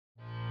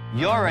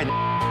You're an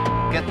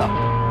get the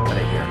out of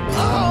here.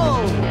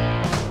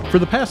 Oh! For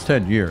the past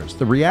 10 years,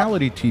 the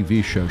reality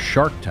TV show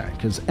Shark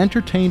Tank has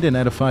entertained and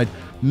edified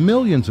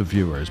millions of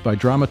viewers by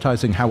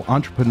dramatizing how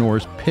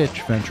entrepreneurs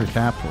pitch venture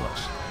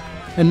capitalists.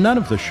 And none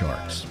of the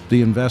sharks,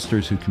 the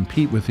investors who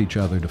compete with each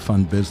other to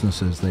fund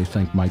businesses they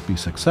think might be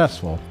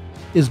successful,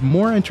 is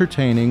more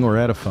entertaining or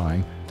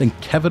edifying than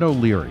Kevin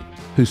O'Leary,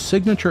 whose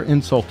signature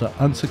insult to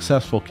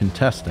unsuccessful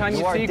contestants,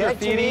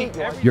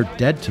 "You're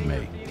dead to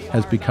me,"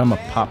 has become a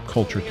pop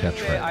culture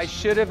catchphrase. I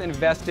should have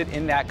invested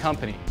in that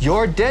company.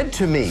 You're dead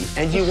to me,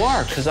 and you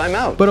are, because I'm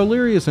out. But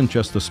O'Leary isn't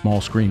just a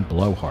small screen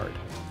blowhard.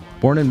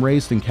 Born and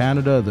raised in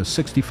Canada, the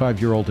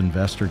 65-year-old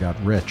investor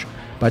got rich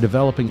by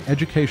developing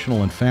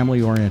educational and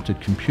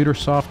family-oriented computer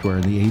software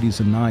in the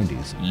 80s and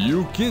 90s.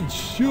 You kids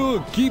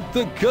sure keep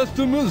the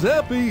customers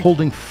happy.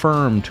 Holding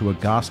firm to a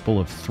gospel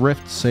of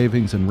thrift,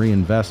 savings, and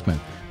reinvestment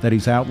that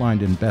he's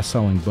outlined in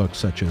best-selling books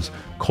such as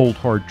Cold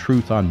Hard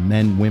Truth on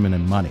Men, Women,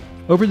 and Money.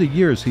 Over the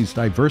years, he's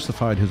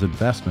diversified his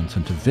investments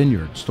into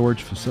vineyards,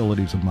 storage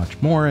facilities, and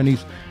much more, and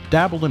he's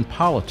dabbled in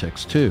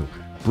politics too,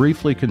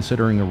 briefly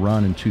considering a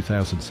run in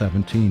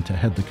 2017 to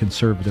head the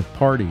Conservative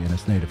Party in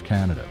his native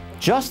Canada.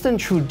 Justin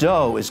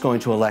Trudeau is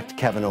going to elect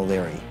Kevin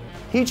O'Leary.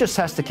 He just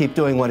has to keep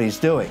doing what he's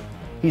doing.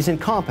 He's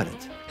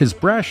incompetent. His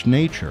brash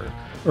nature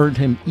earned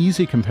him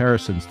easy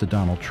comparisons to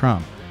Donald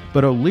Trump,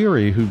 but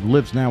O'Leary, who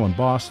lives now in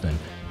Boston,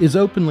 is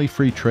openly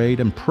free trade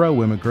and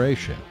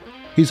pro-immigration.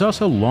 He's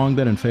also long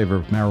been in favor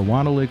of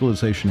marijuana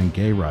legalization and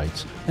gay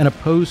rights and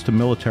opposed to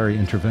military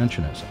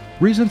interventionism.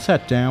 Reason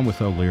sat down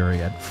with O'Leary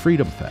at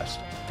Freedom Fest,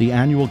 the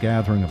annual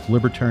gathering of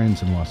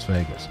libertarians in Las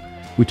Vegas.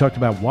 We talked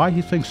about why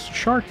he thinks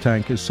Shark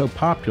Tank is so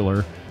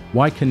popular,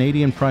 why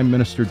Canadian Prime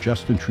Minister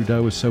Justin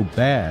Trudeau is so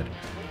bad,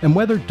 and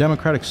whether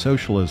democratic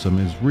socialism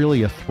is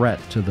really a threat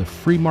to the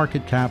free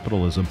market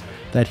capitalism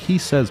that he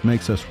says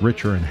makes us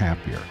richer and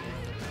happier.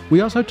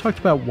 We also talked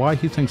about why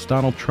he thinks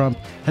Donald Trump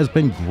has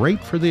been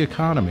great for the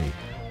economy,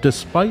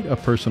 despite a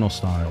personal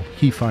style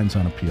he finds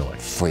unappealing.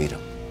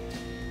 Freedom.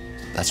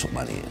 That's what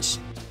money is.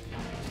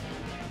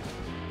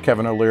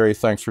 Kevin O'Leary,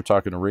 thanks for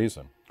talking to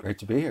Reason. Great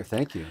to be here.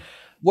 Thank you.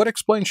 What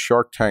explains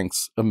Shark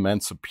Tank's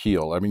immense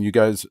appeal? I mean,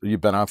 you've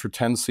been on for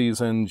 10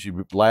 seasons.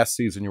 Last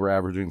season, you were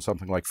averaging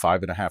something like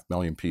 5.5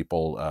 million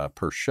people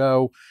per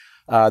show.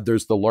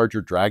 There's the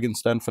larger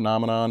Dragon's Den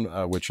phenomenon,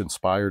 which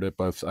inspired it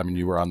both. I mean,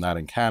 you were on that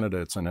in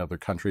Canada. It's in other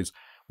countries.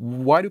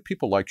 Why do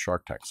people like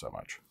Shark Tank so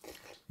much?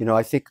 You know,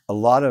 I think a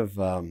lot of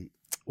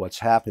what's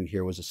happened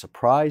here was a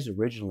surprise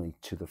originally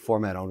to the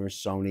format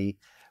owners, Sony,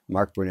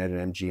 Mark Burnett at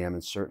MGM,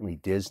 and certainly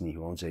Disney,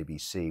 who owns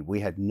ABC.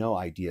 We had no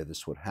idea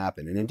this would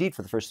happen. And indeed,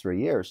 for the first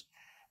 3 years,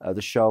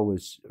 the show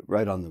was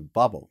right on the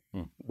bubble,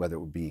 whether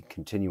it would be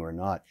continue or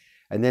not.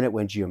 And then it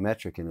went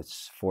geometric in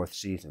its fourth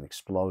season,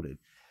 exploded.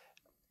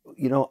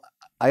 You know,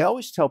 I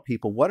always tell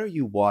people, what are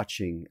you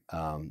watching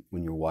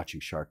when you're watching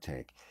Shark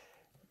Tank?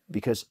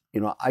 Because,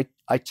 you know,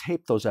 I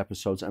tape those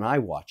episodes and I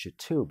watch it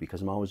too,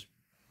 because I'm always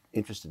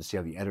interested to see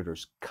how the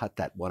editors cut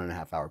that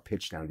 1.5 hour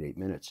pitch down to 8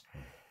 minutes.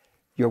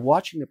 You're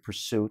watching the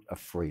pursuit of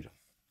freedom.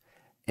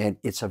 And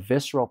it's a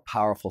visceral,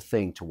 powerful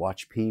thing to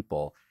watch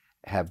people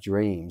have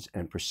dreams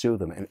and pursue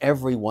them. And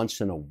every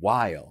once in a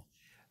while,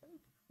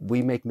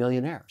 we make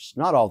millionaires.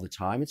 Not all the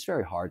time. It's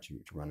very hard to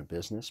run a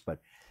business, but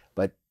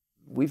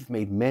we've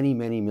made many,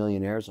 many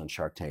millionaires on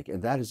Shark Tank.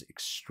 And that is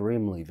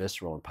extremely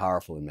visceral and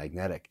powerful and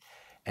magnetic.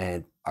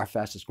 And our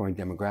fastest growing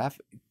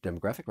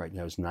demographic right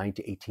now is 9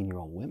 to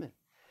 18-year-old women.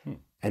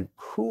 And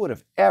who would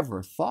have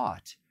ever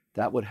thought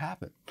that would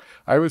happen?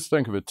 I always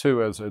think of it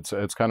too as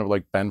it's kind of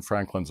like Ben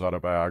Franklin's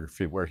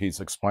autobiography, where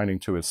he's explaining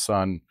to his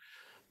son,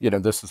 you know,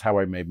 this is how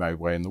I made my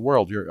way in the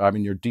world. You're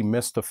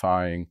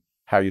demystifying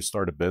how you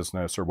start a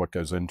business or what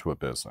goes into a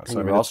business. And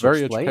I mean, it's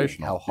very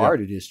educational. How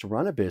hard it is to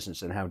run a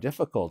business and how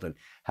difficult and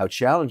how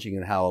challenging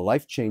and how a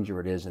life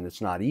changer it is, and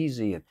it's not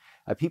easy. And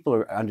people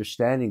are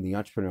understanding the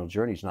entrepreneurial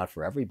journey is not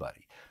for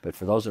everybody, but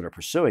for those that are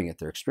pursuing it,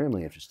 they're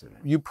extremely interested in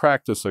it. You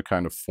practice a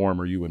kind of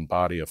form, or you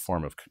embody a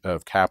form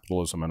of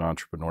capitalism and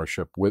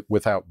entrepreneurship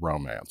without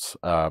romance.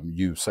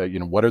 You say, you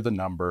know, what are the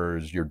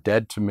numbers? You're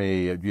dead to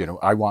me. You know,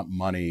 I want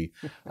money.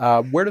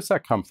 Where does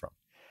that come from?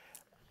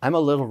 I'm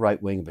a little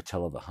right-wing of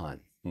Attila the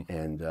Hun.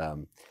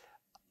 And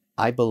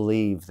I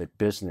believe that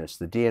business,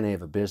 the DNA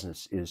of a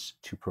business, is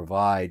to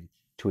provide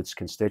to its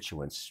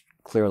constituents.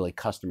 Clearly,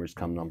 customers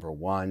come number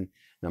one.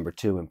 Number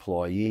two,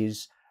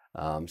 employees.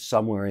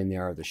 Somewhere in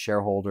there are the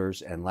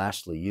shareholders. And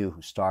lastly, you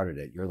who started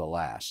it. You're the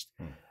last.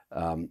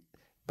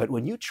 But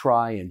when you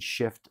try and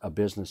shift a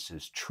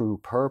business's true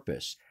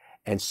purpose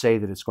and say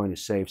that it's going to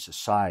save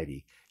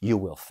society, you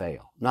will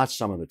fail. Not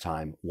some of the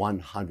time,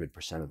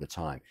 100% of the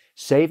time.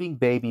 Saving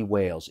baby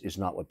whales is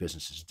not what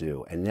businesses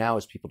do. And now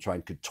as people try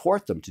and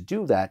contort them to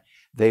do that,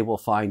 they will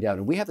find out.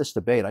 And we have this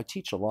debate. I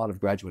teach a lot of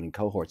graduating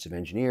cohorts of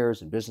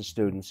engineers and business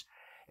students.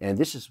 And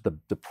this is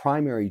the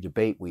primary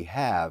debate we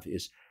have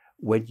is,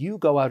 when you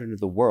go out into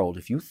the world,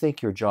 if you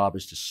think your job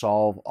is to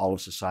solve all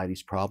of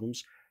society's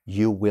problems,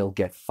 you will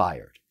get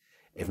fired.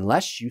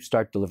 Unless you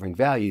start delivering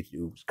value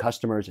to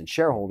customers and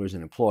shareholders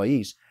and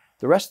employees,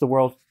 the rest of the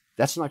world,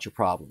 That's not your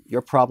problem.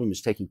 Your problem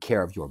is taking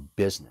care of your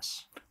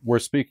business. We're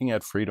speaking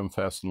at Freedom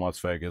Fest in Las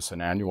Vegas,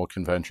 an annual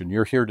convention.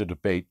 You're here to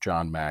debate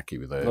John Mackey,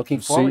 the Looking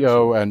forward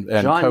CEO to it.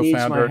 and John needs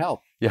co-founder my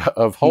help.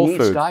 of He Whole needs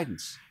Foods.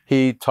 guidance.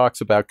 He talks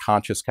about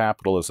conscious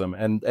capitalism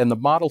and the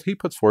model he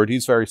puts forward.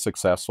 He's very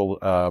successful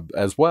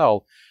as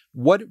well.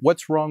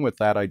 What's wrong with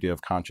that idea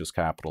of conscious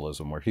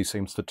capitalism, where he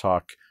seems to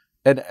talk?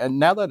 And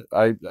now that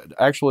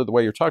actually the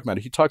way you're talking about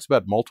it, he talks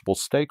about multiple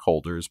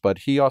stakeholders, but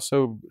he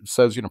also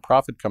says,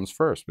 profit comes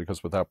first,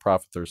 because without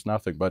profit, there's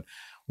nothing. But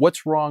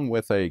what's wrong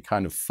with a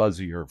kind of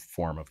fuzzier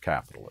form of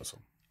capitalism?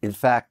 In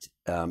fact,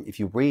 if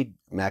you read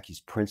Mackey's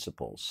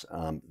principles,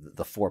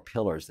 the 4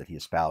 pillars that he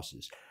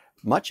espouses,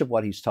 much of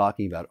what he's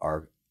talking about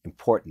are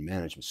important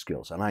management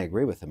skills. And I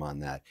agree with him on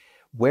that.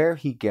 Where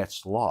he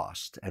gets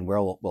lost, and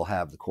where we'll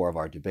have the core of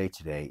our debate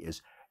today,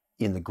 is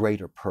in the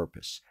greater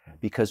purpose.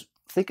 Because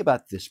think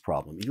about this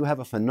problem. You have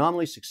a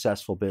phenomenally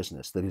successful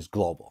business that is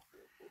global,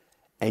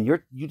 and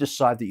you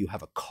decide that you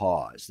have a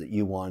cause, that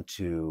you want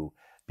to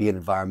be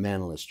an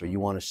environmentalist, or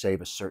you want to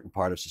save a certain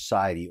part of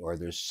society, or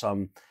there's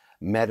some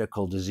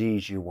medical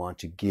disease you want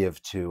to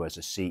give to as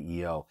a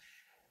CEO.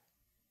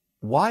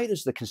 Why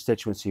does the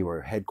constituency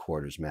or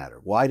headquarters matter?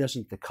 Why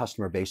doesn't the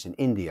customer base in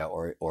India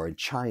or in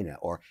China,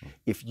 or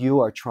if you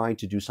are trying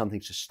to do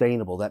something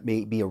sustainable, that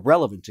may be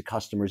irrelevant to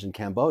customers in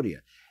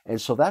Cambodia? And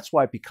so that's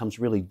why it becomes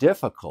really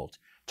difficult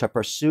to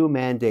pursue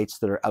mandates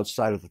that are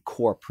outside of the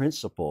core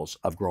principles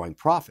of growing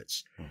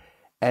profits.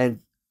 And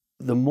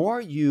the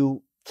more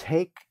you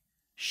take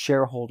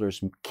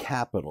shareholders'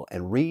 capital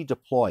and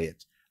redeploy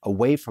it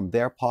away from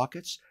their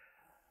pockets,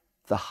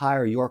 the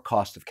higher your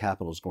cost of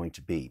capital is going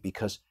to be.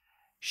 Because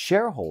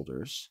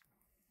shareholders,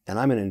 and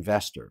I'm an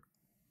investor,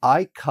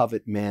 I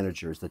covet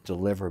managers that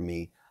deliver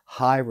me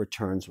high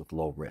returns with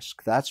low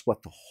risk. That's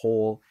what the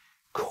whole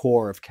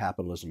core of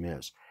capitalism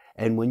is.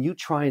 And when you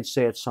try and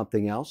say it's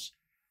something else,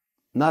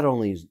 not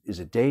only is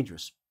it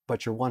dangerous,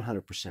 but you're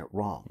 100%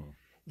 wrong.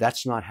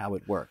 That's not how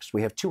it works.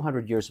 We have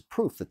 200 years of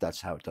proof that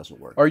that's how it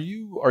doesn't work. Are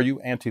you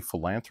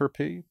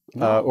anti-philanthropy?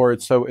 No. Or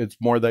it's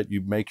more that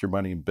you make your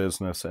money in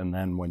business, and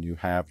then when you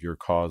have your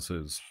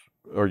causes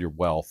or your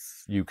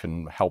wealth, you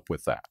can help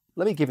with that?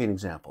 Let me give you an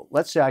example.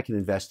 Let's say I can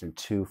invest in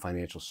 2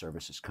 financial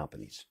services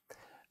companies.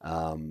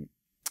 And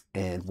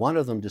one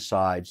of them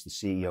decides, the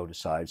CEO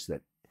decides,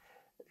 that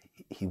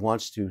he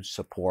wants to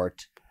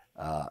support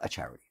a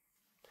charity.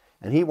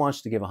 And he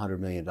wants to give $100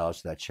 million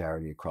to that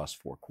charity across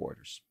 4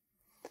 quarters.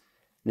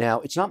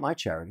 Now, it's not my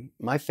charity.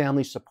 My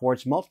family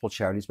supports multiple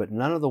charities, but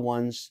none of the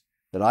ones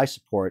that I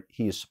support,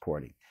 he is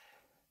supporting.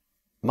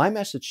 My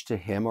message to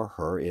him or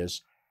her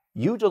is,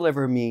 you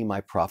deliver me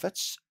my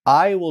profits.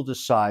 I will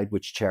decide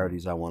which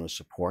charities I want to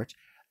support.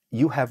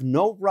 You have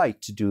no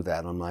right to do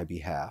that on my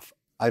behalf.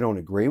 I don't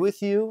agree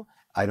with you.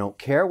 I don't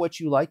care what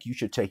you like. You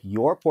should take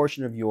your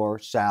portion of your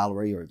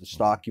salary or the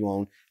stock you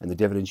own and the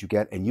dividends you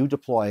get, and you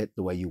deploy it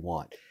the way you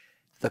want.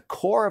 The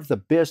core of the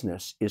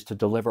business is to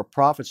deliver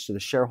profits to the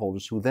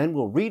shareholders, who then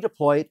will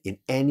redeploy it in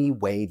any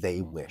way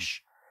they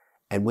wish.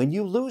 And when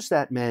you lose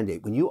that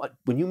mandate,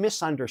 when you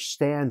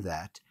misunderstand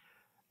that,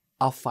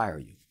 I'll fire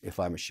you if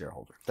I'm a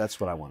shareholder. That's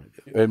what I want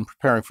to do. In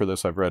preparing for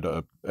this, I've read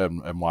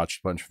and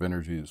watched a bunch of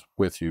interviews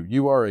with you.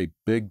 You are a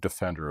big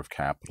defender of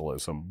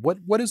capitalism.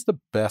 What is the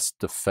best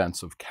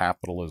defense of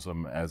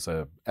capitalism as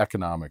an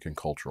economic and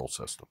cultural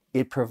system?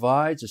 It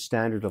provides a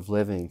standard of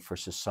living for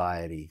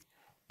society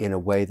in a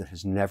way that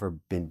has never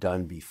been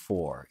done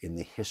before in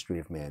the history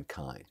of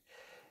mankind.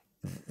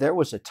 There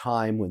was a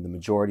time when the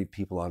majority of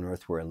people on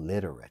earth were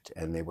illiterate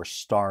and they were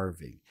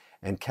starving,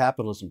 and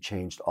capitalism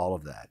changed all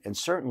of that. And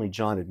certainly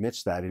John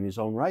admits that in his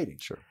own writing.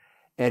 Sure.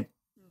 And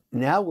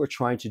now we're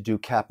trying to do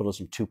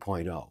capitalism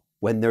 2.0,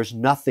 when there's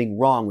nothing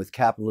wrong with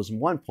capitalism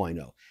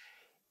 1.0.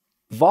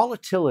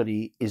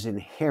 Volatility is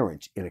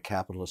inherent in a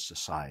capitalist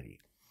society.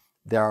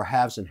 There are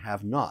haves and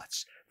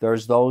have-nots.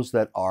 There's those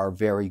that are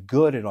very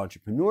good at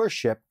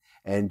entrepreneurship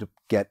and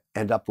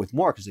end up with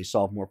more because they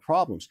solve more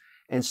problems.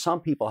 And some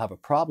people have a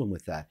problem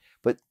with that.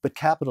 But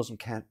capitalism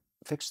can't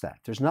fix that.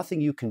 There's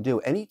nothing you can do.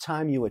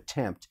 Anytime you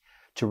attempt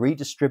to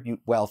redistribute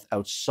wealth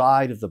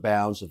outside of the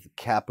bounds of the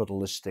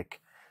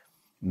capitalistic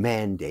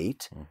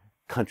mandate,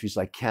 countries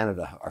like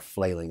Canada are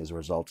flailing as a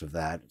result of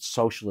that.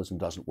 Socialism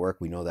doesn't work.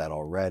 We know that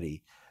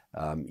already.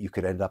 You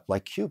could end up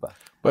like Cuba.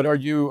 But are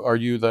you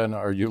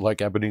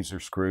like Ebenezer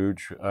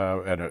Scrooge?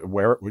 And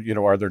where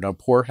are there no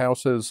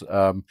poorhouses?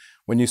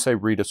 When you say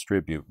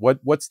redistribute,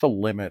 what's the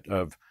limit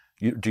of?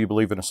 Do you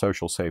believe in a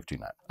social safety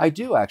net? I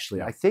do,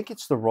 actually. I think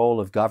it's the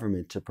role of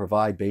government to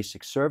provide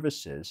basic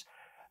services.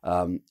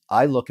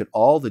 I look at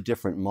all the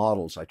different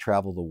models. I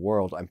travel the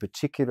world. I'm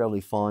particularly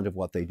fond of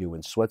what they do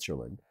in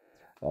Switzerland,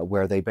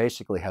 where they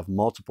basically have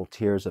multiple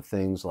tiers of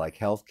things like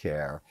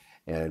healthcare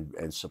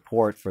and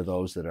support for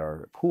those that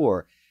are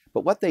poor.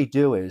 But what they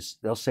do is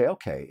they'll say,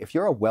 okay, if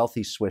you're a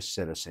wealthy Swiss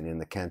citizen in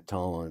the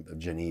canton of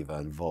Geneva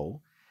and Vaud,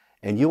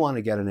 and you want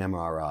to get an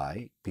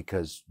MRI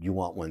because you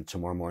want one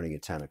tomorrow morning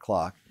at 10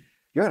 o'clock,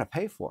 you're going to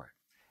pay for it.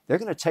 They're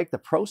going to take the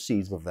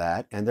proceeds of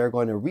that and they're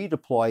going to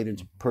redeploy it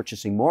into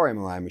purchasing more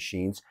MRI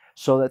machines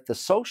so that the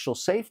social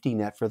safety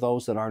net for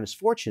those that aren't as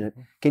fortunate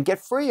can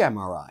get free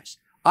MRIs.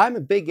 I'm a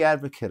big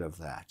advocate of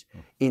that.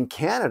 In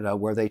Canada,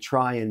 where they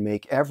try and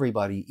make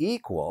everybody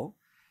equal,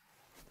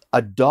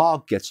 a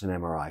dog gets an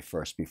MRI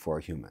first before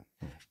a human.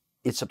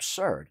 It's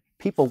absurd.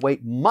 People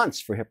wait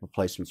months for hip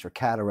replacements, for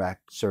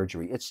cataract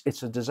surgery.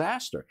 It's a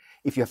disaster.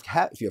 If you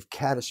have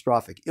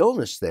catastrophic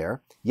illness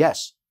there,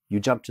 yes, you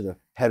jump to the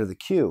head of the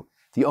queue.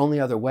 The only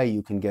other way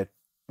you can get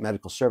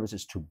medical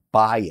services to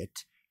buy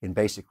it in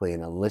basically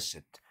an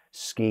illicit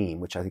scheme,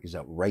 which I think is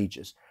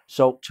outrageous.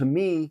 So to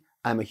me,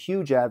 I'm a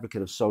huge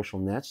advocate of social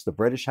nets. The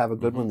British have a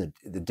good one,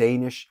 the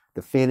Danish,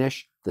 the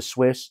Finnish, the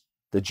Swiss,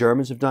 the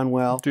Germans have done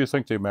well. Do you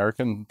think the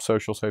American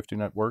social safety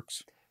net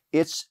works?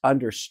 It's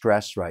under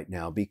stress right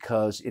now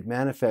because it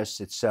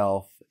manifests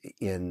itself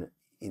in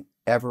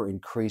ever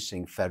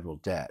increasing federal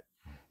debt.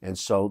 And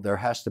so there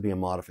has to be a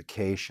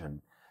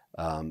modification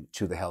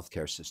to the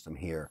healthcare system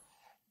here.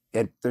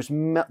 And there's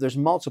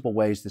multiple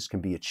ways this can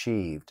be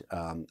achieved.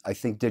 I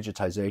think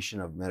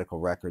digitization of medical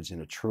records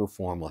in a true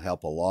form will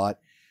help a lot.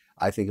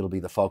 I think it'll be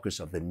the focus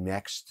of the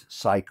next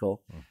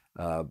cycle.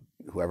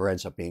 Whoever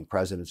ends up being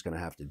president is going to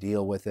have to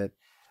deal with it.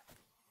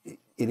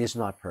 It is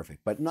not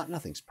perfect, but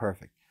nothing's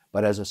perfect.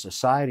 But as a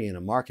society and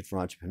a market for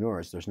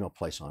entrepreneurs, there's no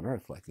place on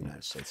earth like the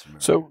United States of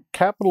America. So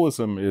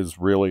capitalism is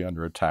really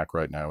under attack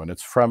right now, and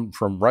it's from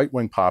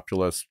right-wing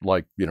populists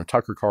like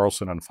Tucker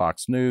Carlson on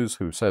Fox News,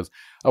 who says,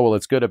 "Oh well,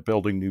 it's good at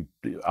building new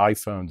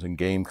iPhones and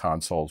game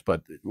consoles,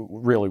 but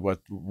really,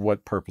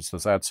 what purpose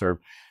does that serve?"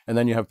 And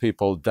then you have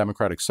people,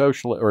 Democratic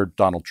Social or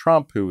Donald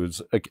Trump, who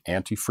is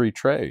anti-free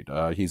trade.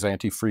 He's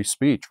anti-free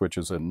speech, which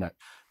is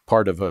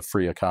part of a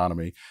free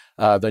economy.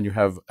 Then you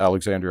have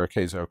Alexandria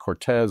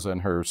Ocasio-Cortez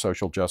and her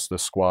social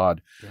justice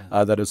squad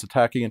that is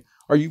attacking it.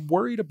 Are you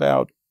worried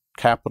about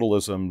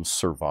capitalism's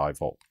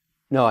survival?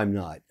 No, I'm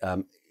not.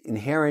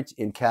 Inherent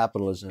in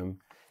capitalism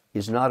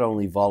is not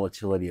only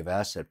volatility of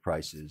asset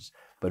prices,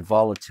 but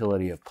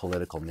volatility of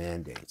political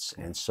mandates.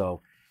 And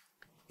so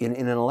in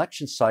an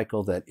election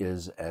cycle that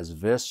is as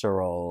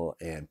visceral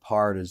and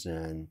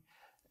partisan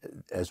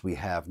as we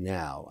have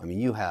now, I mean,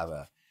 you have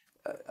a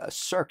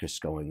circus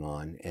going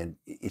on, and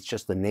it's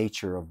just the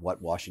nature of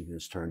what Washington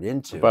has turned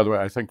into. By the way,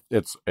 I think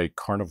it's a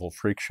carnival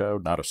freak show,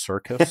 not a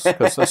circus,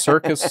 because the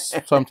circus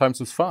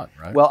sometimes is fun,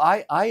 right? Well,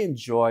 I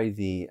enjoy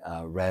the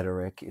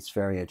rhetoric. It's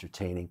very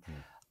entertaining.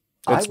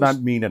 It's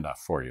not mean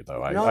enough for you,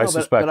 though. I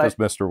suspect it's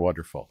Mr.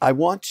 Wonderful. I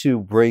want to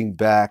bring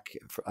back,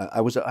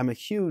 I'm a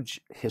huge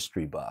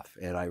history buff,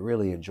 and I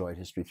really enjoyed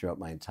history throughout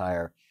my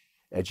entire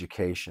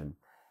education.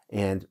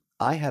 And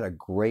I had a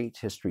great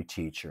history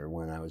teacher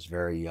when I was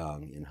very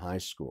young in high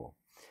school.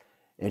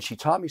 And she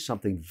taught me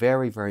something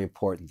very, very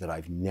important that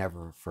I've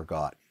never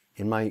forgotten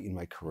in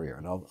my career.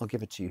 And I'll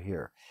give it to you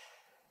here.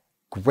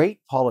 Great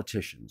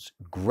politicians,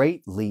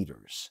 great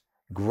leaders,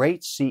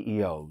 great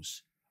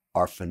CEOs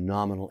are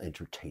phenomenal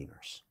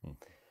entertainers.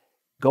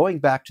 Going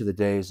back to the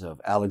days of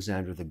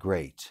Alexander the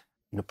Great,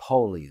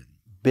 Napoleon,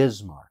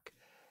 Bismarck,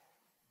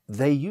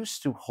 they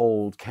used to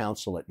hold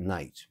council at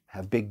night,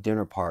 have big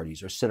dinner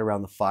parties, or sit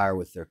around the fire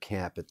with their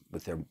camp,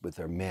 with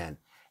their men,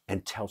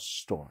 and tell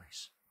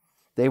stories.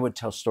 They would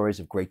tell stories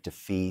of great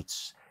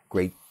defeats,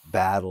 great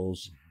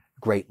battles,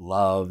 great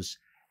loves,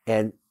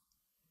 and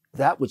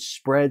that would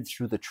spread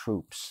through the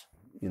troops.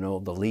 You know,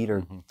 the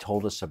leader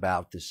told us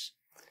about this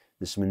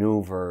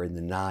maneuver in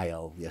the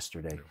Nile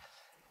yesterday,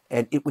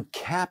 and it would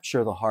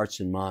capture the hearts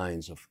and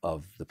minds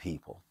of the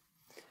people.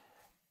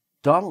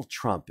 Donald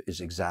Trump is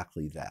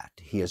exactly that.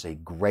 He is a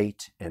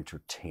great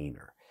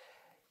entertainer.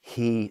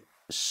 He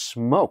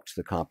smoked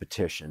the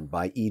competition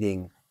by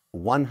eating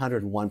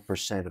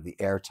 101% of the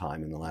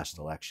airtime in the last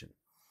election.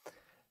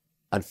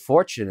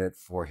 Unfortunate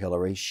for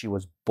Hillary, she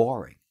was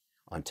boring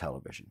on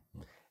television.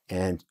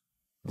 And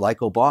like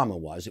Obama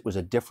was, it was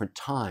a different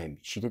time.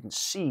 She didn't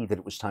see that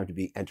it was time to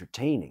be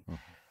entertaining.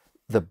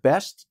 The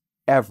best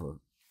ever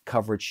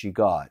coverage she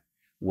got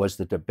was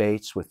the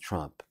debates with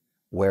Trump,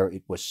 where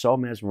it was so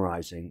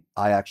mesmerizing,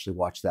 I actually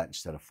watched that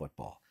instead of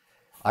football.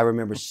 I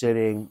remember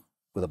sitting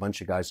with a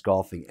bunch of guys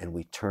golfing, and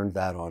we turned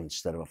that on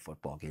instead of a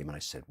football game, and I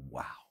said,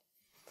 wow.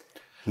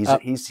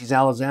 He's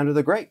Alexander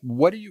the Great.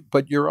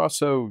 But you're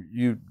also,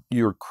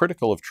 you're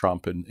critical of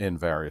Trump in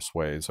various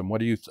ways.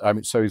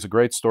 And so he's a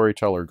great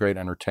storyteller, a great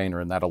entertainer,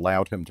 and that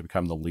allowed him to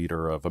become the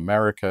leader of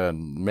America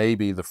and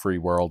maybe the free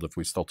world, if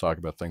we still talk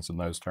about things in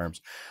those terms.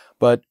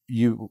 But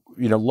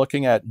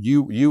looking at,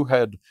 you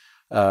had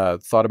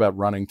thought about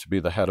running to be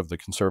the head of the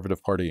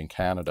Conservative Party in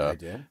Canada. I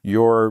did.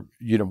 You're,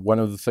 one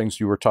of the things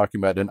you were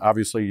talking about, and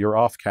obviously you're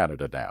off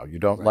Canada now. You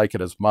don't like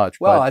it as much.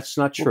 Well, that's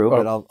not true,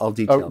 but I'll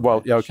detail.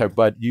 Well, yeah, okay,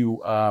 but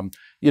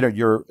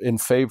you're in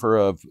favor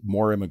of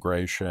more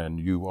immigration.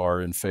 You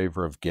are in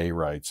favor of gay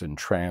rights and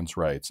trans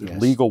rights,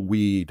 and legal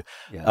weed.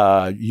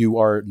 Yeah. You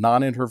are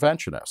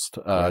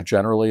non-interventionist,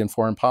 generally in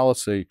foreign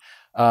policy.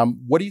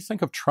 What do you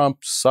think of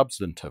Trump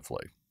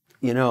substantively?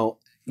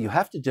 You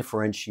have to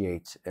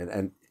differentiate,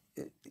 and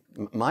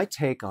my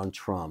take on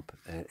Trump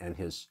and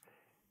his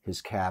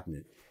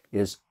cabinet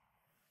is,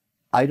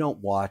 I don't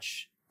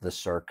watch the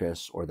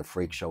circus or the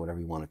freak show, whatever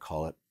you want to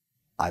call it.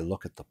 I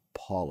look at the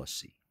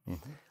policy.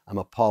 I'm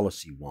a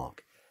policy wonk.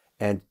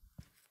 And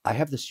I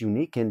have this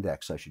unique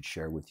index I should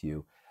share with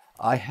you.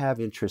 I have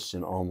interests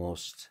in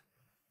almost,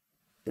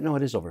 no,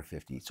 it is over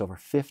 50. It's over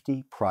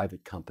 50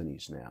 private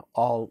companies now,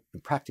 all in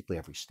practically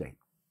every state.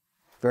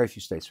 Very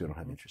few states we don't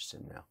have interests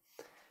in now.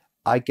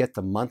 I get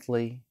the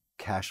monthly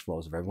cash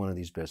flows of every one of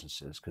these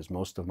businesses because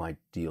most of my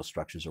deal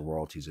structures are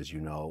royalties, as you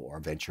know, or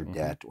venture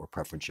debt or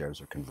preference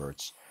shares or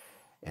converts.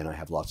 And I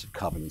have lots of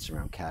covenants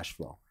around cash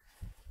flow.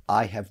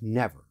 I have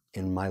never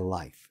in my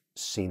life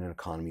seen an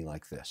economy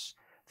like this.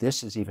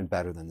 This is even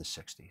better than the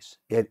 60s.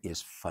 It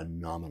is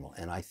phenomenal.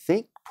 And I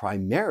think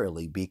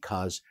primarily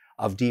because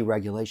of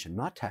deregulation,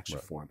 not tax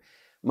reform.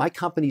 My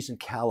companies in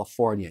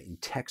California, in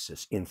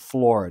Texas, in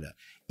Florida,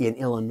 in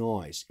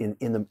Illinois,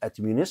 at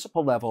the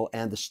municipal level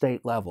and the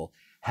state level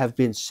have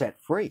been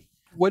set free.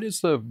 What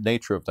is the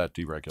nature of that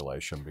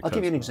deregulation? I'll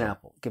give you an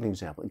example.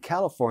 In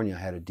California, I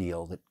had a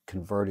deal that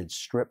converted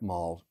strip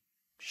mall,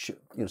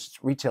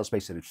 retail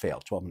space that had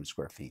failed, 1,200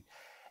 square feet,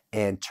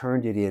 and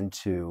turned it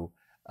into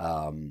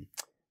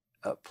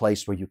a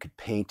place where you could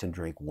paint and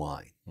drink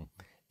wine.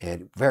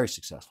 And very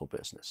successful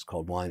business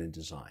called Wine and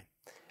Design.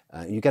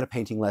 You get a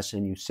painting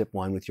lesson, you sip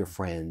wine with your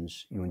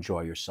friends, you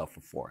enjoy yourself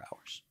for 4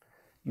 hours.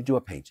 You do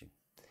a painting.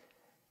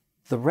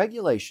 The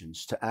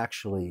regulations to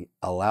actually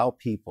allow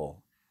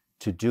people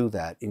to do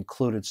that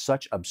included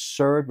such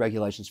absurd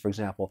regulations. For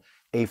example,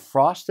 a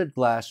frosted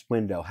glass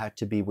window had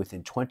to be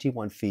within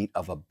 21 feet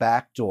of a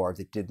back door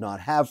that did not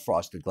have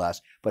frosted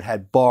glass, but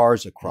had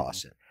bars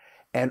across it.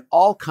 And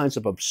all kinds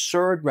of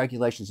absurd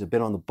regulations have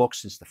been on the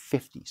books since the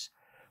 50s.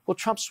 Well,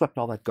 Trump swept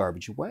all that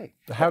garbage away.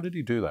 How did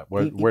he do that?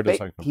 Where does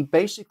that come? He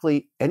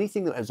basically,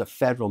 anything that was a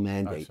federal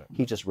mandate,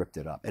 he just ripped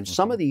it up. And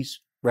some of these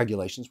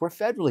regulations were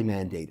federally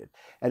mandated,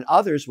 and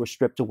others were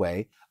stripped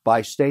away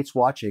by states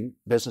watching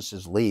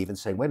businesses leave and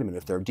saying, wait a minute,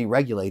 if they're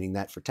deregulating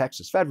that for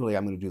Texas federally,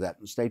 I'm going to do that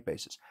on a state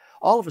basis.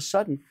 All of a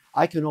sudden,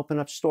 I can open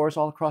up stores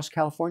all across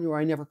California where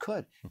I never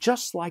could,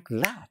 just like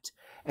that.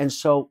 And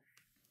so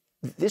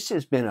this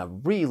has been a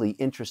really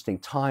interesting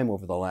time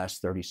over the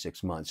last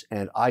 36 months,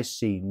 and I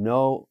see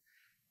no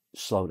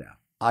slowdown.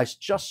 I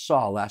just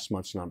saw last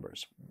month's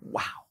numbers.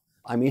 Wow.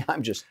 I mean,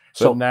 I'm just...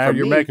 So now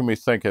you're making me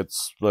think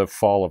it's the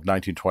fall of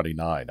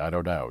 1929. I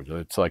don't know.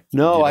 It's like,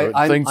 no,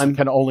 things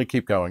can only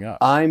keep going up.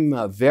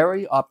 I'm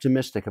very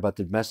optimistic about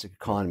the domestic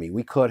economy.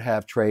 We could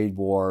have trade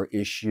war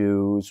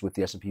issues with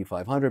the S&P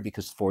 500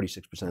 because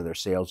 46% of their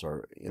sales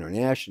are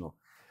international.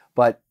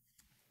 But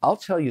I'll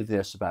tell you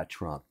this about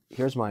Trump.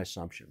 Here's my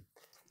assumption.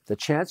 The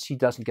chance he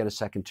doesn't get a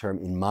second term,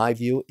 in my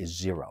view, is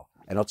zero.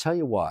 And I'll tell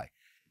you why.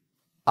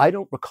 I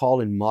don't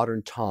recall in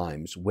modern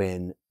times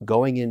when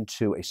going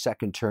into a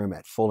second term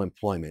at full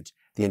employment,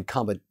 the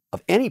incumbent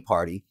of any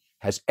party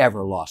has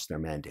ever lost their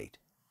mandate,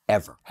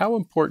 ever. How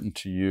important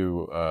to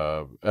you,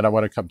 and I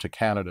want to come to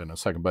Canada in a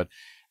second, but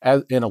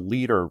as in a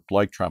leader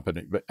like Trump,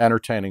 and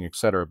entertaining, et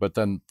cetera, but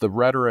then the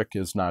rhetoric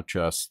is not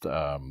just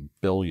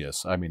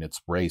bilious. I mean,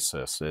 it's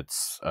racist.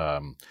 It's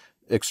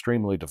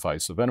extremely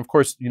divisive. And of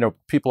course,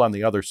 people on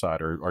the other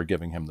side are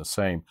giving him the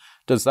same.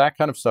 Does that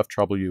kind of stuff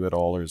trouble you at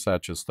all, or is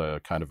that just a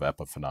kind of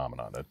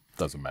epiphenomenon? It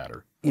doesn't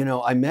matter.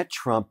 I met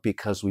Trump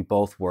because we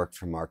both worked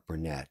for Mark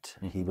Burnett.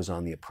 He was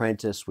on The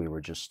Apprentice. We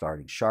were just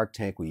starting Shark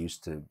Tank. We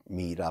used to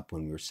meet up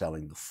when we were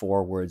selling the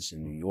forwards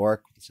in New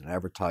York. It's an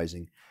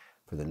advertising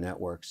for the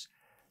networks.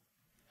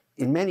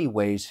 In many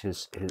ways,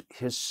 his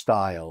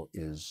style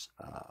is,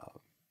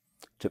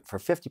 for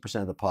 50%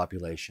 of the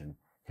population,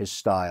 his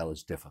style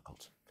is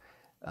difficult.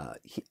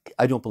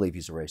 I don't believe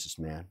he's a racist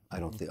man. I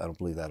don't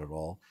believe that at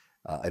all.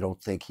 I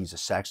don't think he's a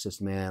sexist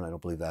man. I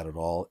don't believe that at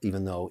all,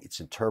 even though it's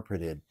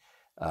interpreted.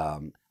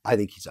 I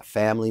think he's a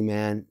family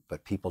man,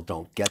 but people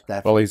don't get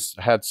that. Well, he's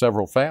had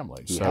several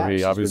families,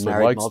 he obviously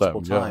likes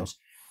multiple times.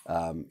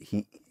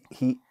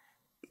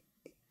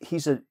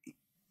 He's a,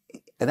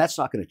 and that's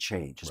not going to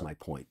change, is my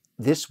point.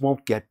 This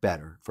won't get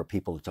better for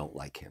people that don't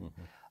like him.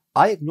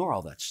 I ignore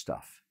all that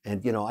stuff,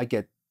 and I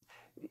get.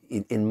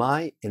 In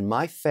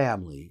my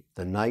family,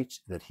 the night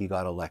that he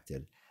got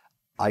elected,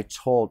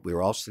 we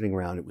were all sitting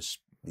around. It was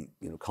the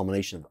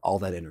culmination of all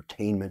that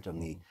entertainment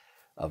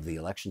of the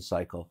election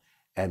cycle,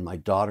 and my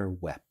daughter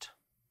wept.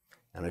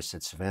 And I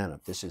said, Savannah,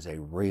 this is a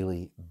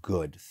really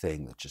good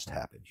thing that just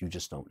happened. You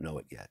just don't know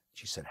it yet.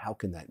 She said, how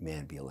can that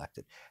man be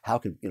elected? How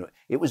can,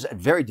 it was a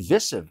very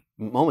divisive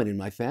moment in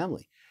my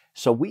family.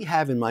 So we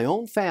have in my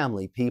own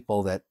family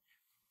people that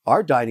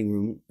our dining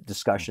room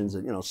discussions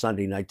and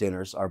Sunday night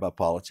dinners are about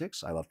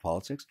politics. I love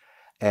politics.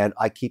 And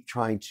I keep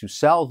trying to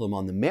sell them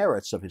on the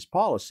merits of his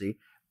policy.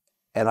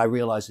 And I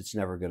realize it's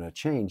never going to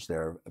change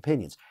their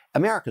opinions.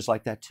 America's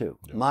like that too.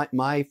 Yeah.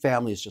 My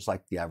family is just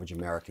like the average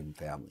American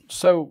family.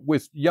 So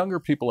with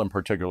younger people in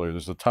particular,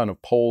 there's a ton of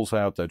polls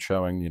out that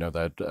showing,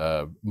 that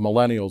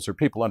millennials or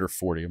people under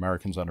 40,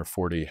 Americans under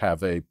 40,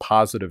 have a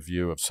positive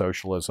view of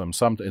socialism.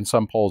 In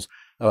some polls,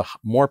 a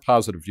more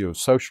positive view of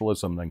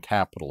socialism than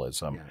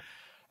capitalism. Yeah.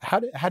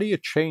 How do you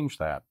change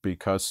that?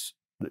 Because,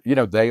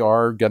 they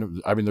are going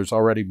to, there's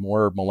already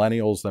more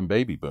millennials than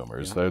baby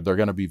boomers. Yeah. They're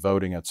going to be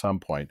voting at some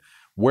point.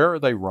 Where are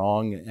they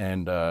wrong,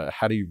 and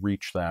how do you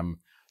reach them?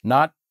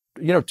 Not,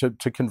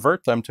 to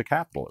convert them to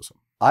capitalism.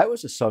 I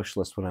was a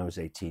socialist when I was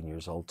 18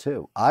 years old,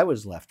 too. I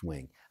was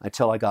left-wing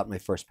until I got my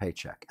first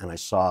paycheck, and I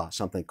saw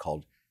something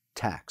called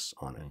tax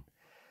on it.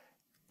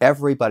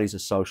 Everybody's a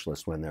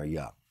socialist when they're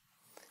young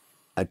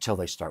until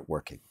they start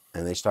working,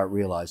 and they start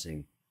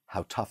realizing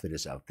how tough it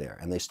is out there,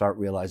 and they start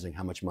realizing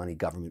how much money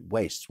government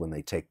wastes when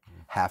they take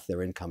half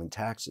their income in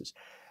taxes.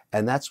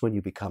 And that's when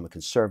you become a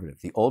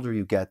conservative. The older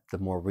you get, the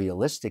more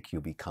realistic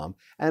you become.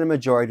 And a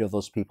majority of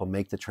those people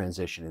make the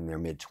transition in their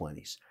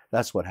mid-20s.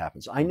 That's what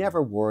happens. I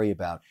never worry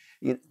about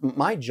it.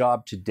 My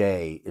job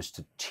today is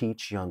to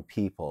teach young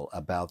people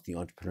about the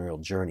entrepreneurial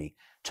journey,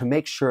 to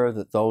make sure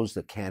that those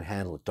that can't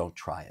handle it don't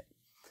try it.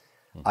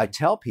 I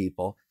tell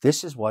people,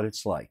 this is what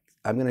it's like.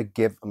 I'm going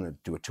to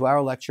do a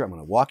 2-hour lecture. I'm going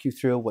to walk you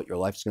through what your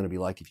life's going to be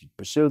like if you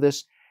pursue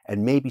this.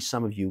 And maybe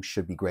some of you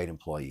should be great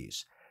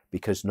employees,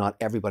 because not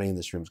everybody in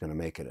this room is going to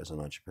make it as an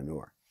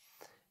entrepreneur.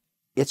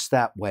 It's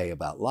that way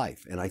about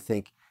life. And I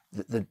think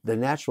the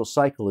natural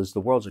cycle is the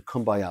world's a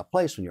kumbaya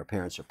place when your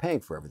parents are paying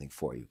for everything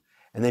for you.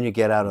 And then you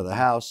get out of the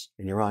house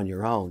and you're on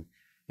your own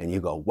and you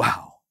go,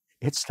 wow,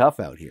 it's tough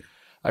out here.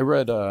 I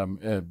read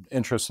an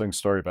interesting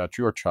story about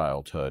your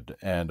childhood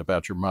and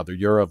about your mother.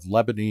 You're of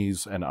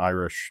Lebanese and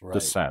Irish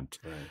descent.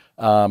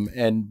 Right.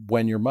 And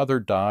when your mother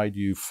died,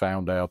 you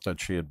found out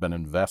that she had been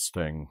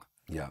investing.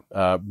 Yeah.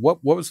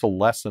 What was the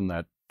lesson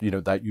that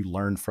you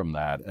learned from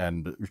that?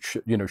 And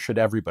should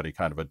everybody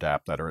kind of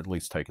adapt that, or at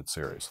least take it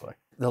seriously?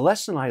 The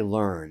lesson I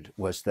learned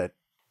was that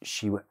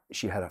she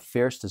had a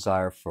fierce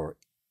desire for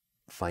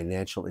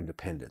financial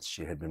independence.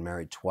 She had been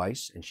married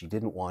twice, and she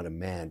didn't want a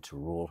man to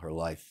rule her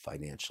life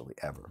financially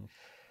ever.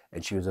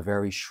 And she was a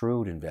very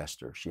shrewd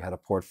investor. She had a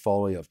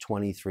portfolio of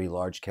 23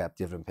 large cap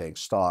dividend paying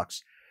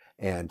stocks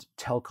and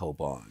telco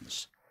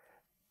bonds.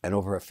 And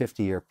over a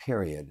 50-year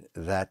period,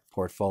 that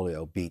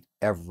portfolio beat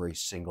every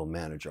single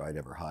manager I'd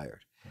ever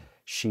hired.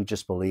 She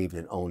just believed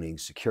in owning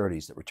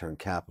securities that return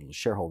capital to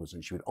shareholders,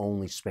 and she would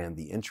only spend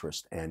the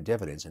interest and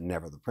dividends and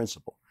never the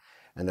principal.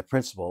 And the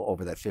principal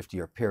over that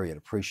 50-year period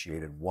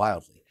appreciated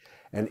wildly.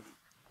 And,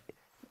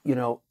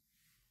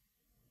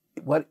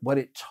 what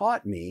it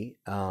taught me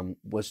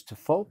was to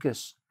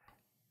focus.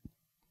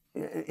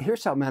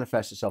 Here's how it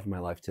manifests itself in my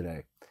life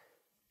today.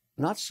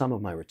 Not some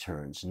of my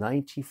returns,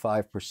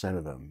 95%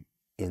 of them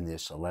in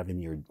this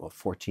 11-year or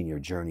 14-year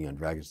journey on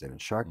Dragon's Den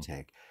and Shark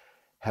Tank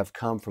have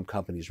come from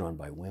companies run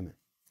by women.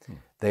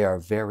 They are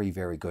very,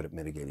 very good at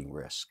mitigating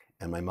risk.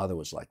 And my mother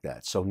was like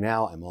that. So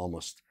now I'm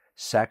almost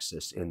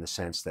sexist in the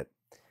sense that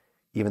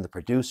even the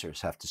producers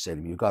have to say to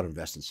me, you've got to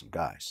invest in some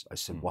guys. I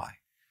said, why?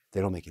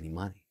 They don't make any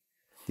money.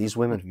 These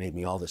women have made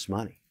me all this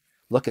money.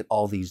 Look at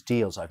all these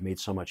deals. I've made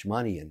so much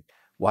money. And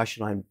why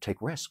should I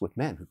take risks with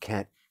men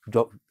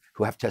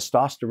who have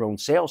testosterone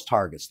sales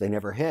targets they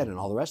never hit and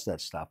all the rest of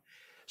that stuff?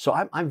 So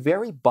I'm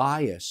very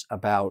biased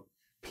about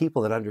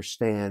people that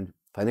understand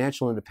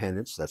financial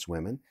independence, that's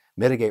women,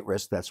 mitigate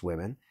risk, that's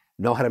women,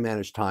 know how to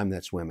manage time,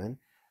 that's women,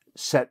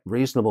 set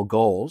reasonable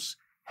goals,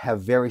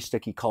 have very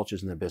sticky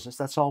cultures in their business,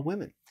 that's all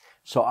women.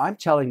 So I'm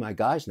telling my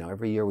guys now,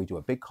 every year we do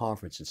a big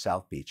conference in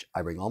South Beach.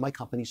 I bring all my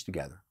companies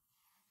together,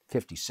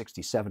 50,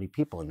 60, 70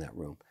 people in that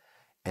room.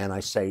 And I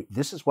say,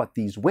 this is what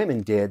these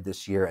women did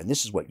this year, and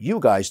this is what you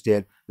guys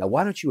did. Now,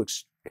 why don't you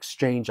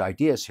exchange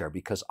ideas here?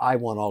 Because I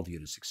want all of you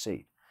to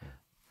succeed.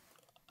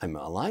 I'm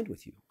aligned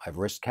with you. I've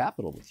risked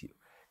capital with you.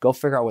 Go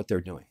figure out what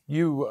they're doing.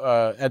 You,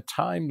 at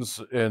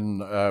times,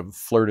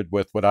 flirted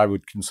with what I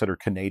would consider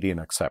Canadian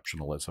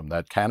exceptionalism,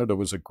 that Canada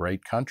was a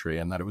great country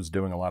and that it was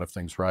doing a lot of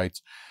things right.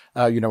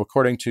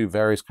 According to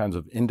various kinds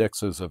of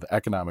indexes of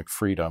economic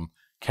freedom,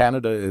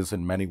 Canada is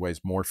in many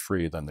ways more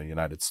free than the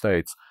United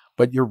States,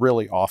 but you're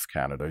really off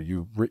Canada.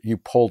 You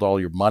pulled all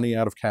your money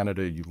out of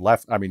Canada. You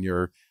left. I mean,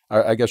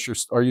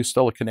 are you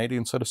still a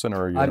Canadian citizen,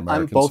 or are you an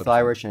American citizen? I'm both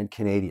Irish and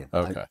Canadian.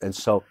 Okay. And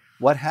so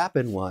what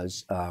happened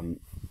was,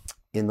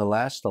 in the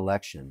last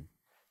election,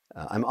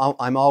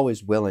 I'm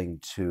always willing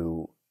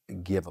to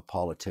give a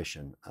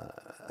politician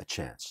a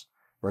chance,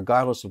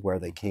 regardless of where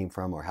they came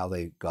from or how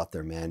they got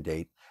their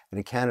mandate. And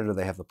in Canada,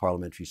 they have the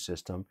parliamentary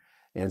system.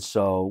 And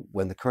so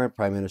when the current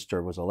prime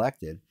minister was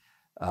elected,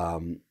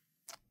 I'm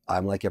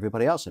like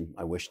everybody else, and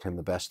I wished him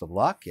the best of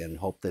luck and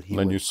hoped that he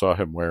would. And then you saw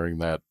him wearing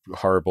that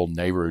horrible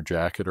Nehru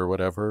jacket or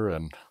whatever,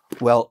 and...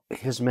 Well,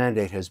 his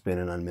mandate has been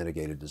an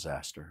unmitigated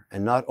disaster,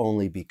 and not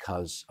only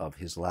because of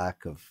his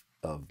lack of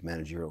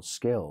managerial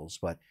skills,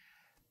 but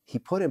he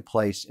put in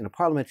place, in a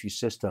parliamentary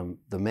system,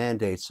 the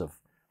mandates of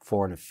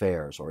foreign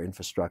affairs or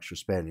infrastructure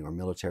spending or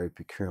military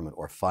procurement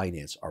or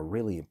finance are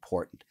really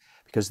important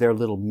because they're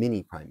little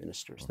mini prime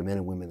ministers, the men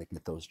and women that can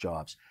get those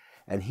jobs.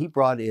 And he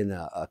brought in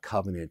a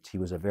covenant. He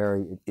was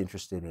very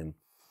interested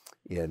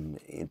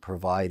in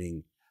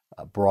providing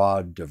a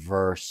broad,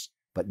 diverse,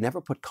 but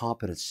never put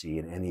competency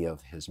in any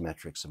of his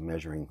metrics of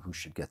measuring who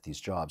should get these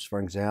jobs. For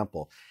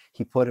example,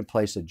 he put in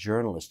place a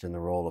journalist in the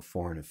role of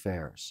foreign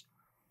affairs.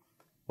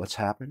 What's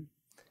happened?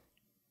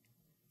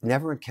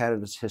 Never in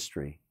Canada's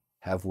history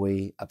have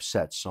we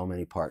upset so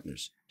many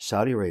partners.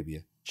 Saudi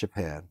Arabia,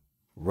 Japan,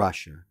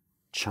 Russia,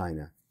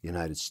 China,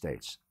 United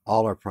States,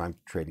 all our prime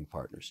trading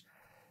partners.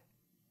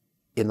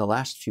 In the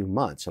last few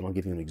months, and I'll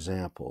give you an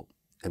example,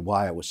 and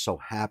why I was so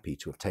happy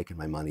to have taken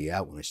my money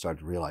out when I started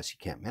to realize you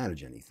can't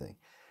manage anything.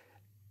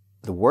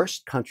 The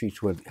worst country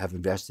to have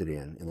invested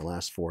in the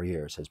last 4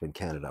 years has been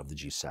Canada of the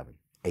G7,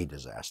 a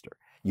disaster.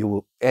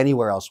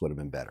 Anywhere else would have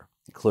been better,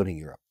 including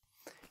Europe.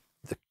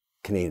 The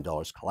Canadian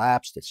dollar's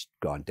collapsed. It's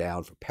gone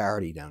down for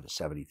parity, down to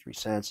 73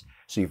 cents.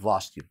 So you've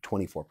lost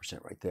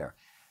 24% right there.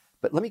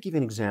 But let me give you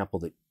an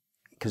example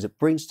because it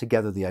brings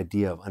together the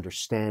idea of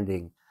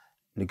understanding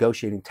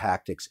negotiating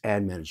tactics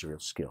and managerial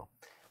skill.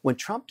 When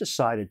Trump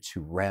decided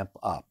to ramp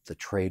up the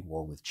trade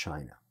war with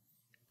China,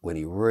 when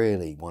he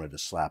really wanted to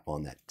slap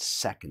on that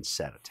second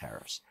set of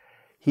tariffs,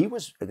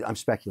 I'm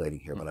speculating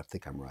here, but I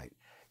think I'm right.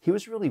 He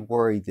was really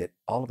worried that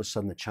all of a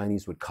sudden the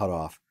Chinese would cut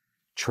off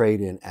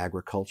trade in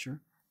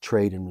agriculture,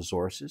 trade in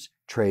resources,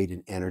 trade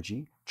in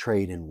energy,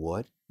 trade in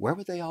wood. Where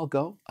would they all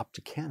go? Up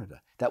to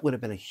Canada. That would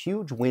have been a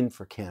huge win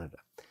for Canada.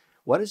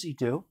 What does he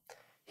do?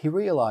 He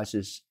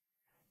realizes,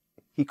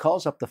 he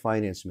calls up the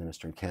finance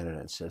minister in Canada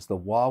and says, the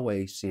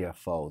Huawei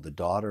CFO, the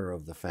daughter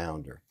of the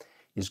founder,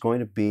 is going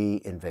to be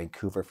in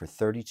Vancouver for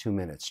 32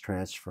 minutes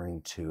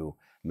transferring to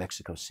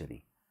Mexico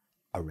City.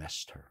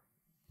 Arrest her.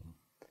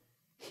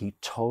 He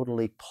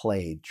totally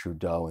played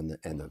Trudeau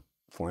and the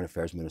foreign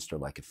affairs minister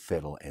like a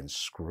fiddle and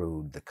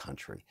screwed the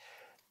country.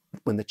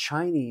 When the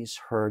Chinese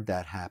heard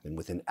that happen,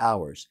 within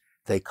hours,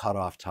 they cut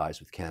off ties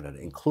with Canada,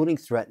 including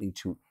threatening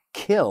to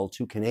kill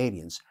 2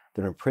 Canadians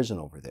that are in prison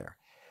over there.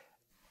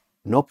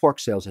 No pork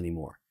sales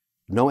anymore.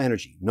 No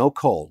energy, no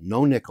coal,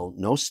 no nickel,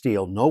 no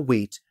steel, no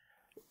wheat,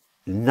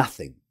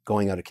 nothing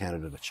going out of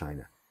Canada to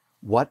China.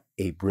 What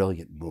a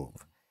brilliant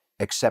move.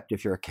 Except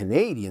if you're a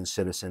Canadian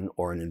citizen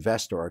or an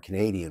investor or a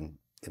Canadian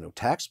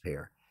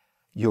taxpayer,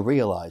 you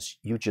realize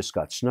you just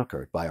got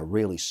snookered by a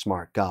really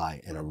smart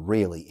guy and a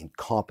really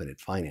incompetent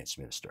finance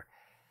minister.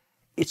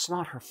 It's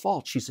not her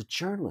fault. She's a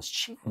journalist.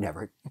 She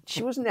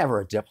was never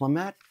a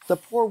diplomat. The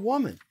poor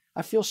woman.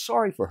 I feel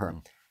sorry for her.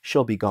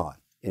 She'll be gone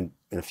in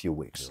a few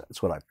weeks.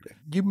 That's what I predict.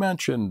 You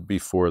mentioned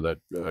before that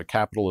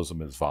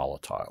capitalism is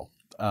volatile.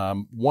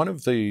 One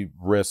of the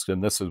risks,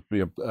 and this is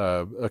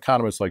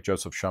economists like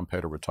Joseph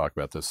Schumpeter would talk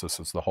about this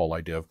is the whole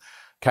idea of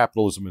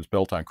capitalism is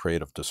built on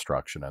creative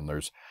destruction, and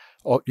there's,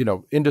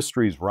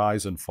 industries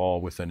rise and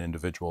fall within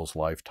individual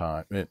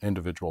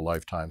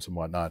lifetimes and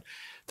whatnot.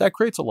 That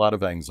creates a lot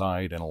of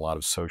anxiety and a lot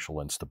of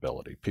social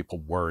instability.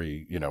 People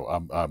worry,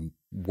 I'm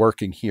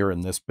working here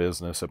in this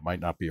business, it might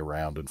not be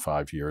around in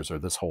 5 years, or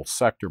this whole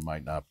sector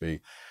might not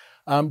be.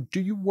 Do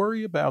you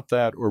worry about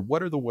that, or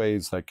what are the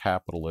ways that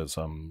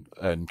capitalism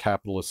and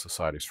capitalist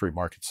societies, free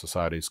market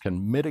societies,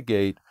 can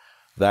mitigate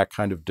that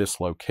kind of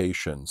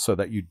dislocation so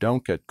that you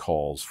don't get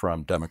calls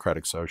from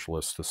democratic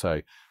socialists to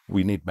say,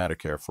 we need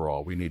Medicare for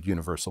all, we need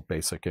universal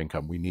basic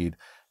income, we need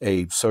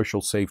a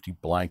social safety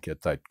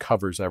blanket that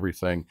covers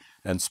everything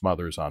and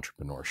smothers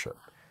entrepreneurship?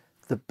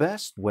 The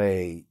best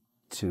way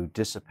to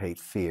dissipate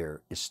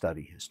fear is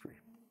study history.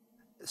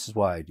 This is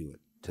why I do it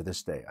to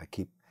this day. I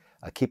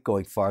keep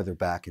going farther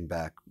back and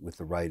back with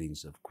the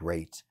writings of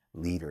great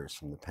leaders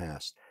from the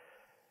past.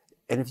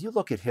 And if you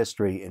look at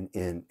history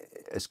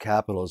as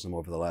capitalism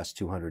over the last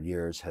 200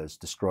 years has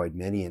destroyed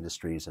many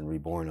industries and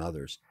reborn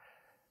others,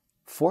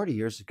 40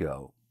 years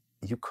ago,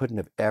 you couldn't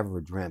have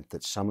ever dreamt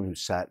that someone who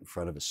sat in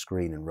front of a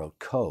screen and wrote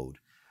code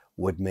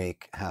would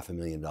make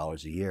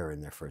 $500,000 a year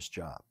in their first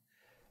job.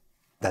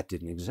 That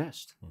didn't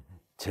exist. Mm-hmm.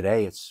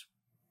 Today, it's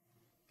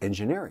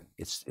engineering.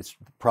 It's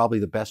probably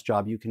the best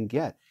job you can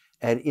get.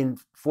 And in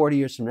 40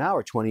 years from now,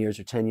 or 20 years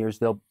or 10 years,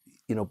 they'll,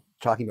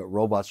 talking about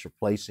robots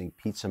replacing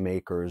pizza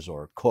makers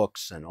or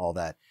cooks and all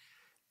that.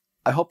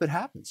 I hope it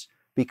happens,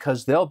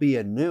 because there'll be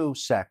a new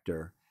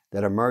sector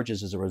that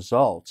emerges as a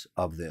result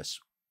of this.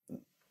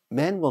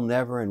 Men will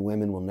never and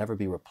women will never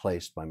be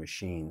replaced by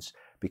machines,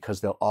 because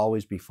they'll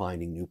always be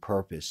finding new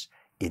purpose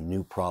in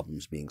new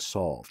problems being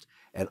solved.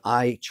 And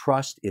I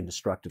trust in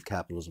destructive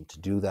capitalism to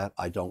do that.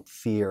 I don't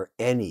fear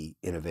any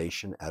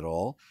innovation at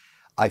all.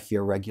 I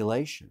fear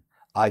regulation.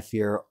 I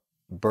fear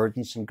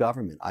burdensome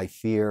government. I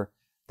fear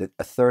that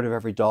a third of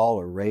every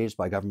dollar raised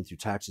by government through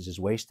taxes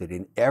is wasted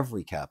in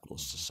every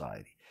capitalist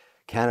society.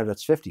 Canada,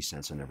 it's 50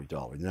 cents on every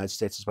dollar. The United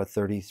States is about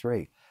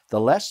 33.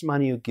 The less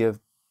money you give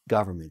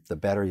government, the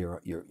better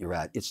you're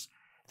at.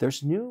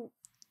 There's new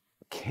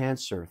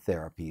cancer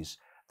therapies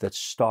that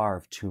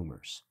starve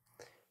tumors.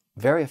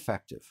 Very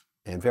effective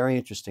and very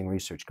interesting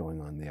research going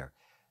on there.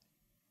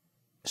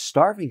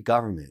 Starving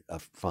government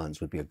of funds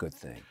would be a good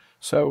thing.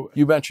 So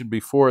you mentioned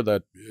before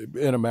that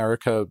in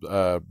America,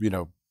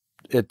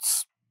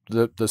 it's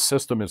the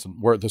system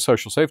isn't where the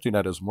social safety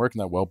net isn't working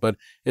that well, but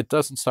it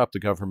doesn't stop the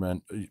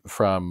government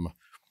from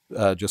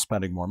just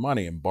spending more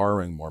money and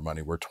borrowing more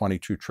money. We're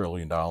 $22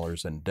 trillion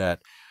in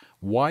debt.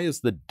 Why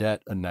is the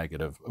debt a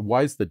negative?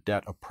 Why is the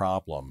debt a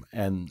problem?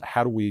 And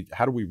how do we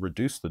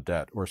reduce the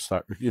debt, or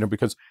start,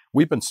 because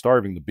we've been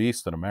starving the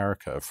beast in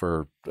America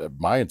for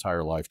my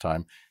entire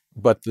lifetime,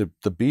 but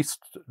the beast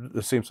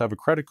seems to have a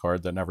credit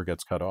card that never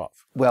gets cut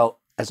off. Well,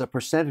 as a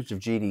percentage of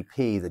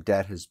GDP, the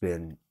debt has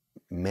been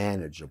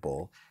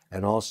manageable.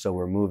 And also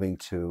we're moving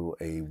to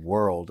a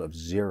world of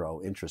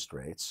zero interest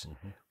rates,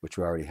 which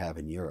we already have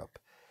in Europe.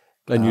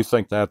 And you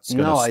think that's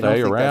going to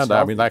stay around?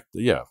 I mean,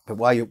 yeah. But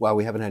while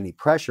we haven't had any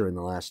pressure in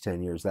the last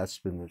 10 years, that's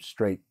been a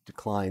straight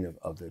decline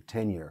of the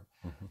 10-year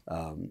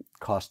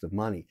cost of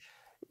money.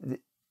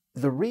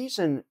 The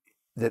reason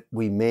that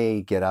we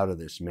may get out of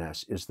this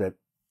mess is that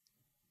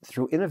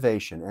through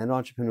innovation and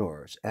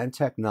entrepreneurs and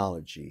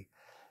technology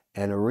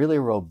and a really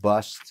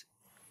robust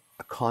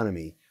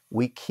economy,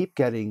 we keep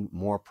getting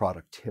more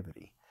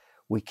productivity.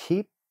 We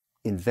keep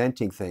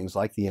inventing things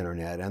like the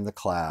internet and the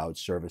cloud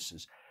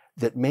services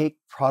that make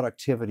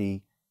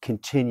productivity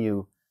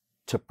continue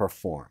to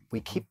perform. We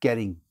keep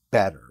getting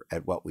better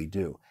at what we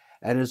do.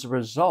 And as a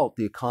result,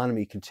 the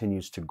economy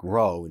continues to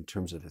grow in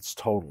terms of its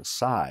total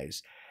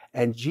size.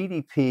 And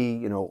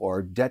GDP,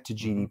 or debt to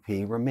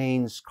GDP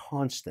remains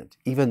constant,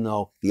 even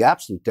though the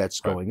absolute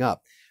debt's going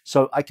up.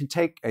 So I can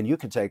take, and you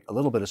can take, a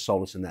little bit of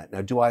solace in that.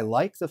 Now, do I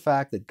like the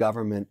fact that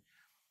government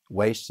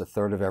wastes a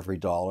third of every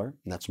dollar?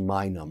 And that's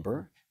my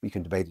number. We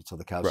can debate it till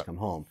the cows come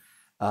home.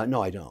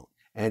 No, I don't.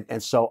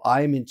 And so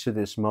I'm into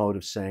this mode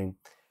of saying,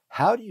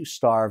 how do you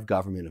starve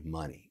government of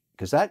money?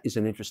 Because that is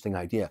an interesting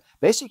idea.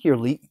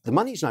 Basically, the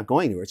money's not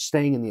going anywhere. It's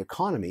staying in the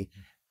economy.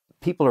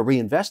 People are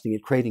reinvesting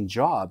it, creating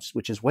jobs,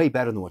 which is way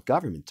better than what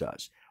government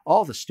does.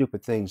 All the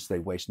stupid things they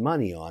waste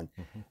money on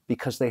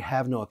because they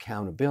have no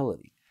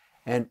accountability.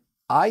 And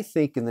I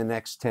think in the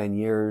next 10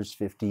 years,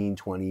 15,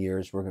 20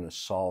 years, we're going to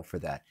solve for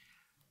that.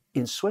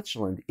 In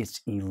Switzerland,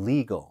 it's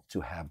illegal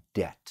to have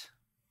debt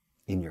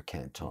in your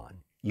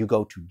canton. You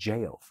go to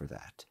jail for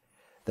that.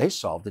 They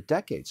solved it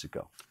decades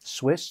ago.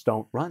 Swiss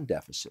don't run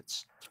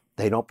deficits.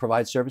 They don't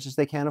provide services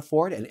they can't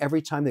afford, and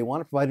every time they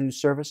want to provide a new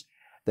service,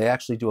 they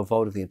actually do a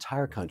vote of the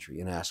entire country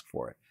and ask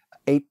for it.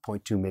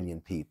 8.2 million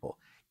people.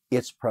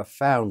 It's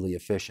profoundly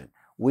efficient.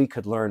 We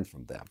could learn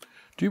from them.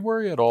 Do you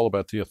worry at all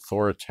about the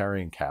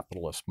authoritarian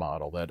capitalist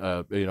model that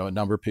a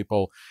number of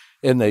people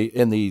in the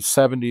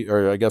 70s,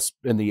 or I guess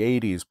in the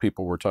 80s,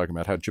 people were talking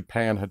about how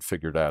Japan had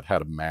figured out how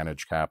to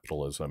manage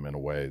capitalism in a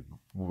way,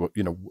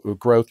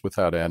 growth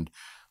without end.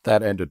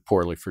 That ended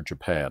poorly for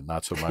Japan,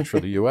 not so much for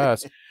the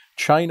U.S.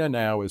 China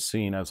now is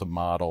seen as a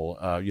model,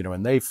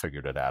 and they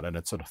figured it out, and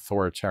it's an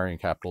authoritarian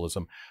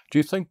capitalism. Do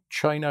you think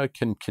China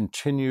can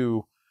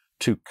continue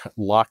to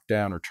lock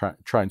down or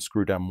try and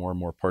screw down more and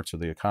more parts of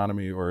the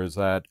economy, or is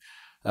that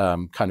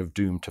kind of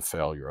doomed to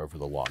failure over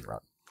the long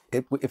run?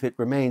 If it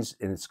remains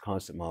in its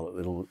constant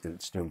model,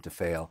 it's doomed to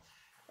fail.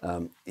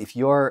 If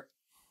you're,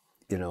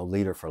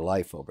 leader for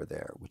life over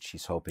there, which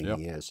he's hoping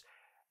he is,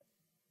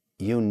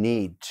 you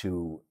need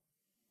to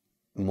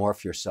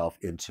morph yourself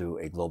into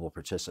a global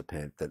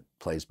participant that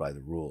plays by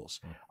the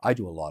rules. I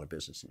do a lot of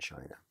business in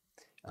China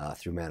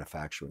through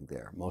manufacturing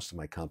there. Most of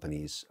my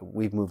companies,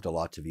 we've moved a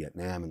lot to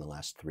Vietnam in the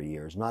last 3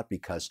 years, not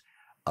because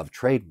of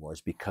trade wars,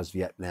 because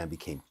Vietnam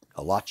became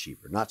a lot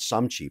cheaper, not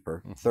some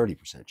cheaper,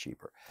 30%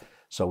 cheaper.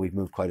 So we've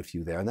moved quite a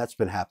few there, and that's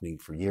been happening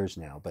for years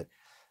now. But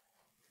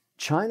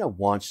China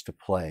wants to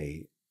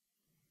play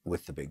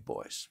with the big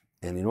boys.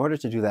 And in order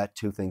to do that,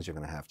 two things are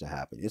going to have to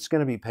happen. It's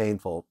going to be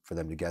painful for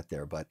them to get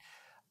there, but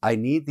I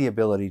need the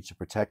ability to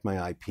protect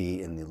my IP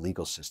in the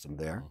legal system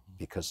there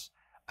because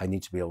I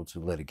need to be able to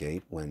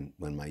litigate when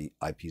my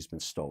IP has been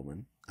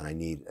stolen, and I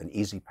need an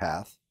easy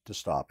path to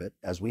stop it,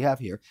 as we have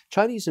here.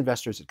 Chinese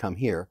investors that come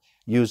here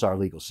use our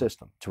legal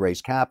system to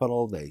raise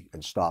capital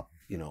and stop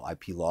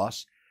IP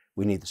loss.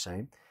 We need the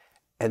same.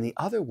 And the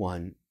other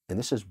one, and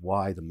this is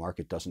why the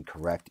market doesn't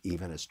correct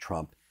even as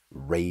Trump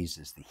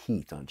raises the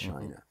heat on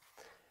China.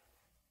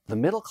 The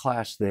middle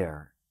class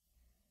there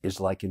is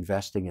like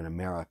investing in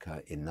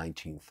America in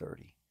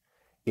 1930.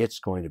 It's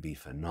going to be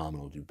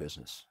phenomenal to do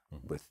business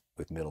with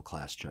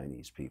middle-class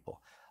Chinese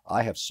people.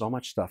 I have so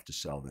much stuff to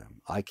sell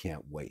them. I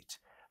can't wait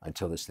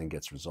until this thing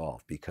gets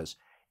resolved because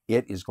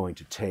it is going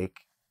to take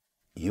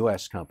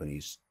U.S.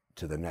 companies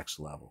to the next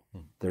level.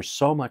 There's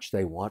so much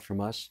they want from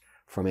us,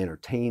 from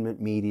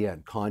entertainment, media,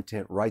 and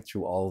content, right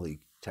through all the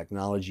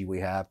technology we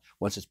have.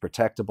 Once it's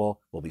protectable,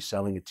 we'll be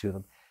selling it to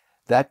them.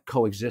 That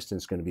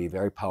coexistence is going to be a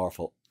very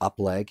powerful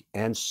upleg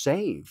and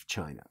save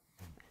China.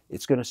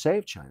 It's going to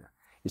save China.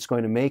 It's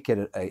going to make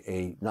it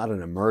not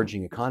an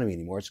emerging economy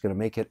anymore. It's going to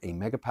make it a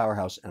mega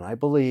powerhouse. And I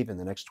believe in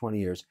the next 20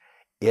 years,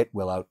 it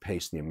will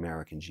outpace the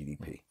American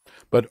GDP.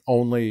 But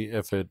only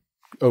if it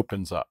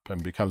opens up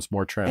and becomes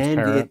more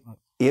transparent. And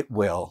it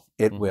will.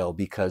 It will,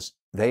 because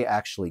they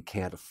actually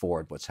can't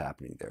afford what's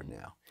happening there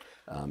now.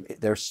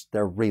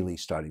 They're really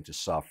starting to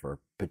suffer,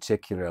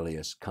 particularly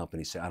as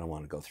companies say, I don't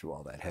want to go through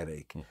all that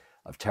headache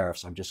of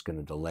tariffs. I'm just going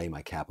to delay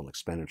my capital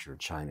expenditure in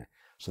China.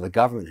 So the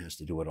government has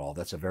to do it all.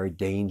 That's a very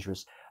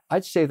dangerous.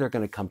 I'd say they're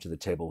going to come to the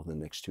table within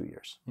the next 2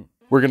 years.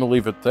 We're going to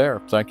leave it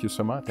there. Thank you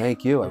so much.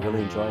 Thank you. I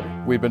really enjoyed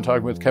it. We've been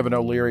talking with Kevin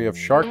O'Leary of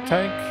Shark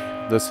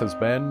Tank. This has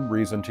been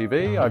Reason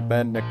TV. I've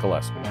been Nick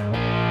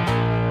Gillespie.